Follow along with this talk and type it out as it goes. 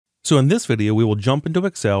So in this video, we will jump into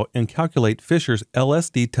Excel and calculate Fissures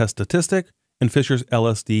LSD test statistic and Fissures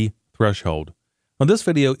LSD threshold. Now this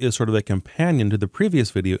video is sort of a companion to the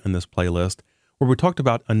previous video in this playlist where we talked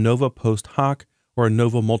about ANOVA post hoc or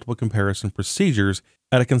ANOVA multiple comparison procedures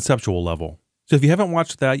at a conceptual level. So if you haven't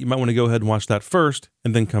watched that, you might want to go ahead and watch that first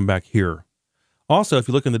and then come back here. Also, if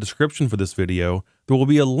you look in the description for this video, there will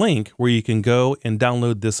be a link where you can go and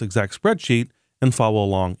download this exact spreadsheet and follow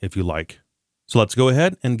along if you like. So let's go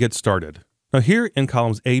ahead and get started. Now here in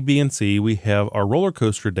columns A, B, and C, we have our roller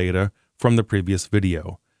coaster data from the previous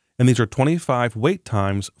video. And these are 25 wait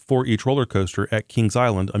times for each roller coaster at Kings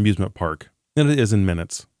Island Amusement Park. And it is in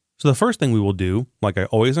minutes. So the first thing we will do, like I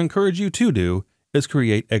always encourage you to do, is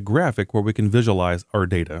create a graphic where we can visualize our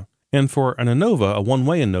data. And for an ANOVA, a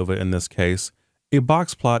one-way ANOVA in this case, a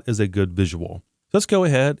box plot is a good visual. So let's go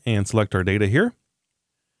ahead and select our data here.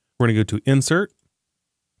 We're going to go to Insert,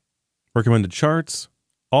 Recommended Charts,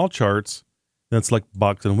 All Charts, then select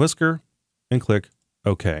Box and Whisker, and click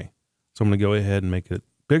OK. So I'm going to go ahead and make it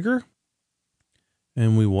bigger,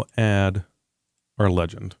 and we will add our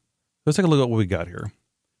legend. Let's take a look at what we got here.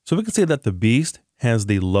 So we can see that the Beast has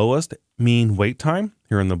the lowest mean wait time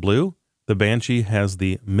here in the blue. The Banshee has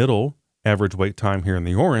the middle average wait time here in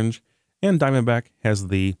the orange, and Diamondback has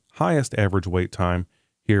the highest average wait time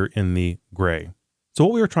here in the gray. So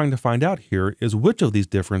what we are trying to find out here is which of these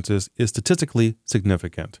differences is statistically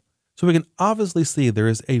significant. So we can obviously see there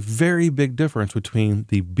is a very big difference between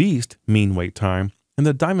the Beast mean wait time and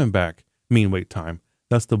the Diamondback mean wait time.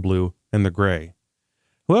 That's the blue and the gray.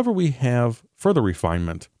 However, we have further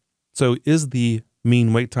refinement. So is the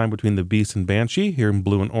mean wait time between the Beast and Banshee here in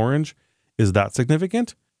blue and orange, is that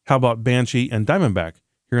significant? How about Banshee and Diamondback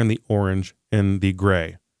here in the orange and the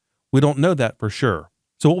gray? We don't know that for sure.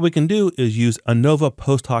 So what we can do is use ANOVA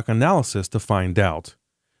post hoc analysis to find out.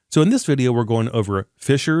 So in this video, we're going over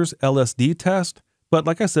Fissures LSD test, but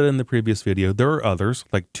like I said in the previous video, there are others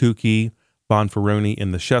like Tukey, Bonferroni,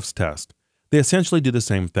 and the Chef's test. They essentially do the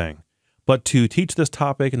same thing. But to teach this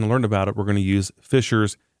topic and to learn about it, we're going to use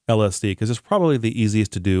Fissures LSD because it's probably the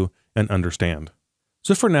easiest to do and understand.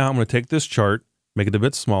 So for now, I'm going to take this chart, make it a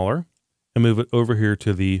bit smaller, and move it over here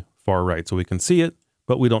to the far right so we can see it,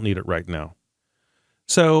 but we don't need it right now.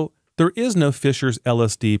 So there is no Fissures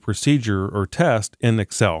LSD procedure or test in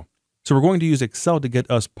Excel. So we're going to use Excel to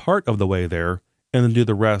get us part of the way there and then do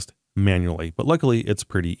the rest manually. But luckily, it's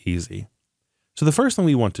pretty easy. So the first thing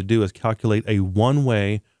we want to do is calculate a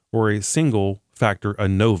one-way or a single factor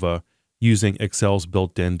ANOVA using Excel's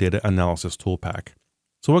built-in data analysis tool pack.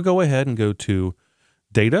 So we'll go ahead and go to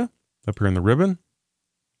Data up here in the ribbon,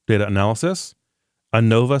 Data Analysis,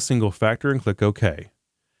 ANOVA single factor, and click OK.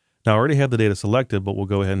 Now I already have the data selected, but we'll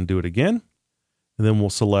go ahead and do it again. And then we'll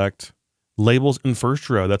select Labels in first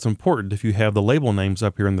row. That's important. If you have the label names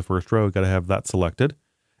up here in the first row, you've got to have that selected.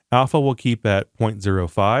 Alpha we'll keep at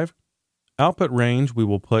 0.05. Output range we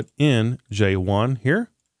will put in J1 here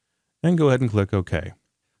and go ahead and click OK.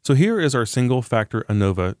 So here is our single factor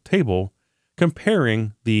ANOVA table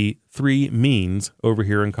comparing the three means over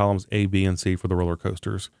here in columns A, B, and C for the roller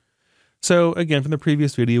coasters. So again, from the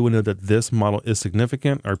previous video, we know that this model is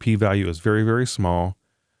significant. Our p-value is very, very small.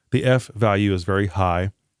 The f value is very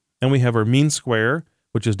high. And we have our mean square,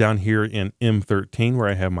 which is down here in M13 where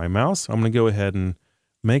I have my mouse. I'm going to go ahead and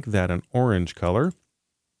make that an orange color.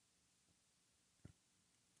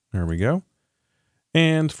 There we go.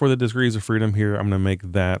 And for the degrees of freedom here, I'm going to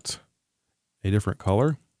make that a different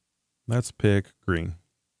color. Let's pick green,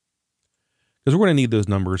 because we're going to need those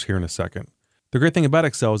numbers here in a second. The great thing about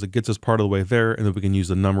Excel is it gets us part of the way there, and then we can use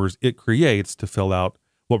the numbers it creates to fill out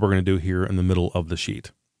what we're going to do here in the middle of the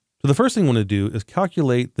sheet. So the first thing we want to do is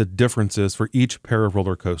calculate the differences for each pair of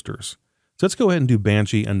roller coasters. So let's go ahead and do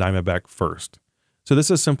Banshee and Diamondback first. So this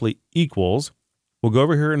is simply equals. We'll go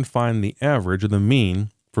over here and find the average or the mean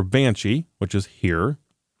for Banshee, which is here,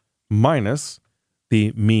 minus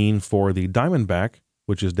the mean for the Diamondback,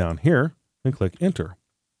 which is down here, and click Enter.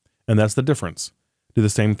 And that's the difference. Do the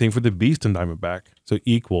same thing for the Beast and Diamondback. So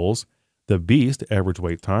equals the Beast average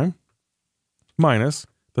wait time minus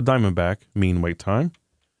the Diamondback mean wait time.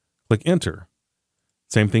 Click Enter.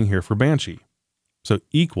 Same thing here for Banshee. So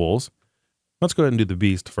equals, let's go ahead and do the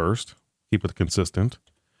Beast first, keep it consistent,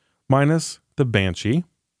 minus the Banshee.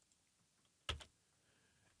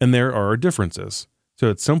 And there are our differences. So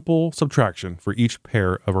it's simple subtraction for each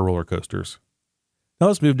pair of our roller coasters. Now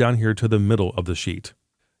let's move down here to the middle of the sheet.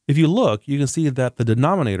 If you look, you can see that the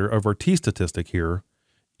denominator of our t statistic here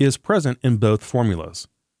is present in both formulas.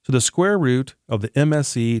 So the square root of the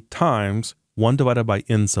MSE times 1 divided by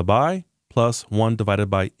n sub I plus 1 divided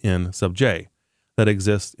by n sub j. That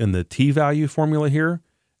exists in the t-value formula here,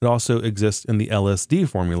 It also exists in the LSD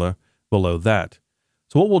formula below that.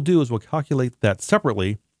 So what we'll do is we'll calculate that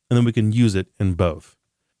separately, and then we can use it in both.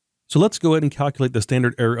 So let's go ahead and calculate the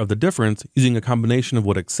standard error of the difference using a combination of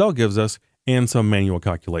what Excel gives us and some manual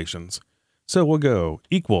calculations. So we'll go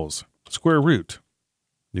equals square root.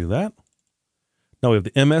 Do that. Now we have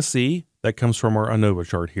the MSE that comes from our ANOVA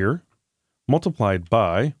chart here, multiplied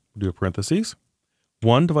by, do a parentheses,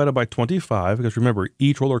 1 divided by 25, because remember,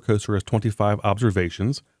 each roller coaster has 25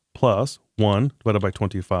 observations, plus 1 divided by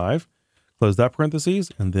 25. Close that parentheses,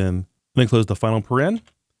 and then close the final paren.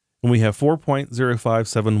 And we have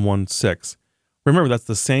 4.05716. Remember, that's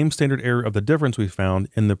the same standard error of the difference we found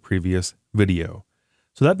in the previous video.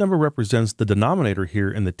 So that number represents the denominator here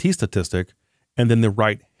in the t statistic, and then the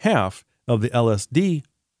right half of the LSD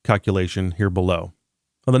calculation here below.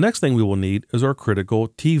 Now, the next thing we will need is our critical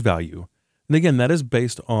t value. And again, that is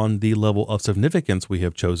based on the level of significance we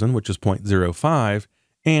have chosen, which is 0.05,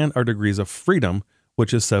 and our degrees of freedom,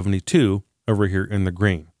 which is 72 over here in the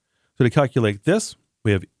green. So to calculate this,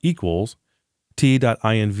 we have equals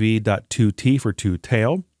t.inv.2t for 2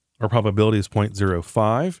 tail. Our probability is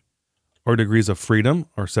 0.05. Our degrees of freedom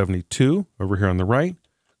are 72 over here on the right.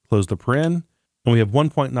 Close the paren. And we have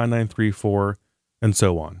 1.9934 and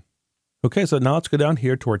so on. Okay, so now let's go down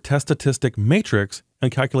here to our test statistic matrix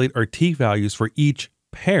and calculate our t values for each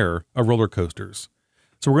pair of roller coasters.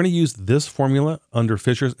 So we're going to use this formula under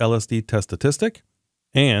Fisher's LSD test statistic.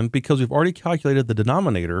 And because we've already calculated the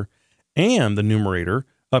denominator and the numerator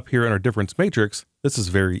up here in our difference matrix, this is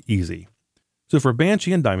very easy. So for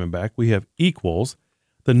Banshee and Diamondback, we have equals.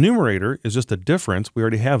 The numerator is just a difference. We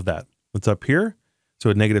already have that. It's up here. So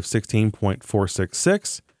at negative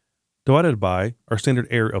 16.466 divided by our standard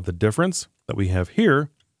error of the difference that we have here.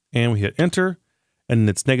 And we hit enter, and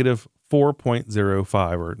it's negative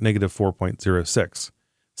 4.05 or negative 4.06.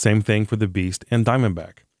 Same thing for the Beast and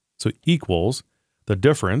Diamondback. So equals the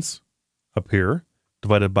difference up here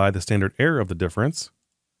divided by the standard error of the difference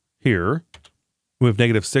here. We have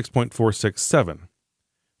negative 6.467.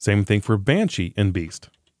 Same thing for Banshee and Beast.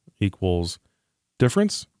 Equals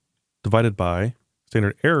difference divided by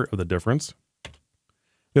standard error of the difference.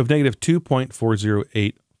 We have negative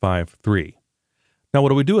 2.40853. Now, what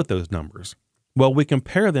do we do with those numbers? Well, we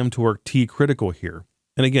compare them to our t critical here.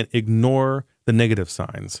 And again, ignore the negative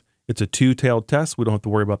signs. It's a two-tailed test. We don't have to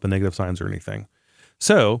worry about the negative signs or anything.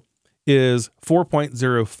 So is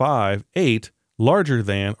 4.058 larger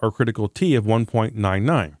than our critical t of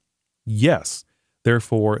 1.99? Yes.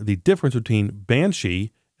 Therefore, the difference between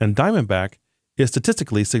Banshee and Diamondback is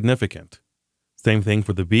statistically significant. Same thing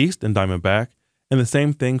for the Beast and Diamondback, and the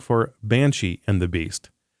same thing for Banshee and the Beast.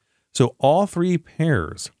 So all three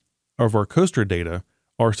pairs of our coaster data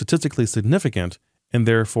are statistically significant and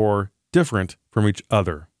therefore different from each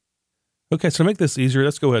other. Okay, so to make this easier,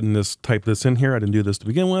 let's go ahead and just type this in here. I didn't do this to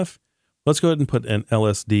begin with. Let's go ahead and put an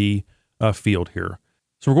LSD field here.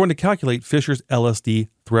 So we're going to calculate Fisher's LSD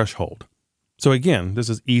threshold. So again, this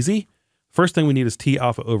is easy. First thing we need is T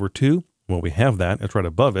alpha over 2. Well, we have that. It's right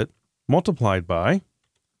above it. Multiplied by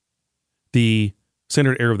the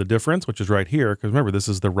standard error of the difference, which is right here. Because remember, this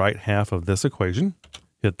is the right half of this equation.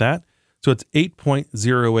 Hit that. So it's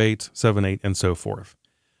 8.0878 and so forth.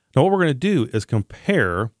 Now what we're going to do is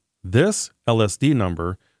compare this LSD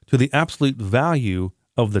number to the absolute value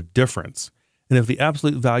of the difference. And if the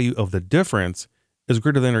absolute value of the difference is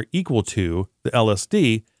greater than or equal to the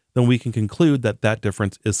LSD, then we can conclude that that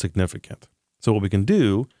difference is significant. So what we can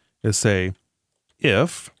do is say,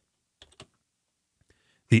 if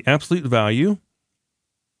the absolute value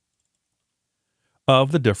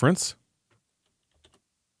of the difference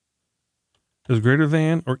is greater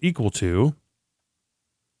than or equal to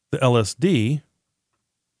the LSD,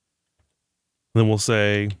 then we'll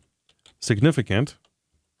say significant,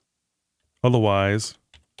 otherwise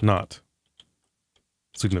not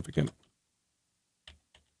significant.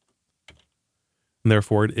 And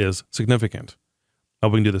therefore it is significant. Now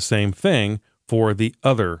we can do the same thing for the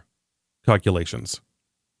other calculations.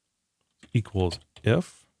 Equals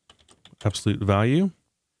if absolute value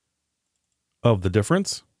of the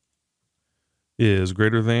difference is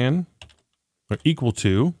greater than or equal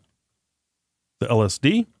to the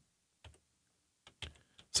LSD,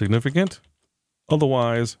 significant,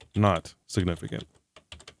 otherwise not significant.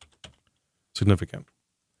 Significant.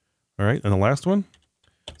 All right, and the last one,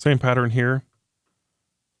 same pattern here.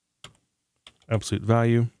 Absolute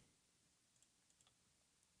value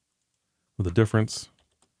of the difference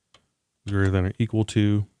greater than or equal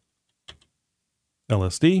to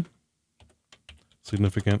LSD,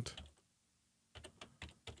 significant,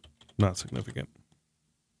 not significant.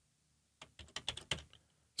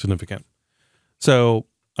 Significant. So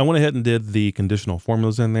I went ahead and did the conditional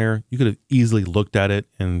formulas in there. You could have easily looked at it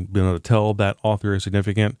and been able to tell that author is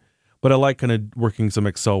significant, but I like kind of working some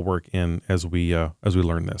Excel work in as we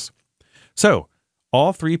learn this. So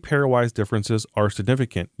all three pairwise differences are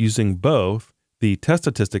significant using both the test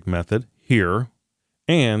statistic method here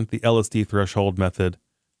and the LSD threshold method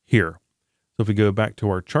here. So if we go back to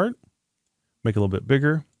our chart, make it a little bit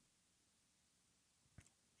bigger,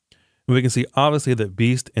 and we can see obviously that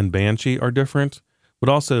Beast and Banshee are different, but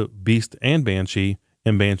also Beast and Banshee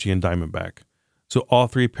and Diamondback. So all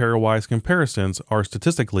three pairwise comparisons are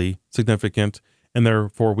statistically significant, and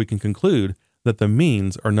therefore we can conclude that the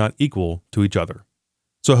means are not equal to each other.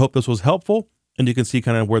 So I hope this was helpful, and you can see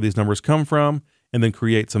kind of where these numbers come from, and then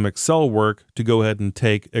create some Excel work to go ahead and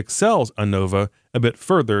take Excel's ANOVA a bit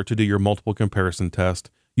further to do your multiple comparison test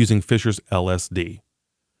using Fisher's LSD.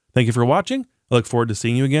 Thank you for watching. I look forward to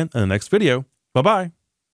seeing you again in the next video. Bye-bye.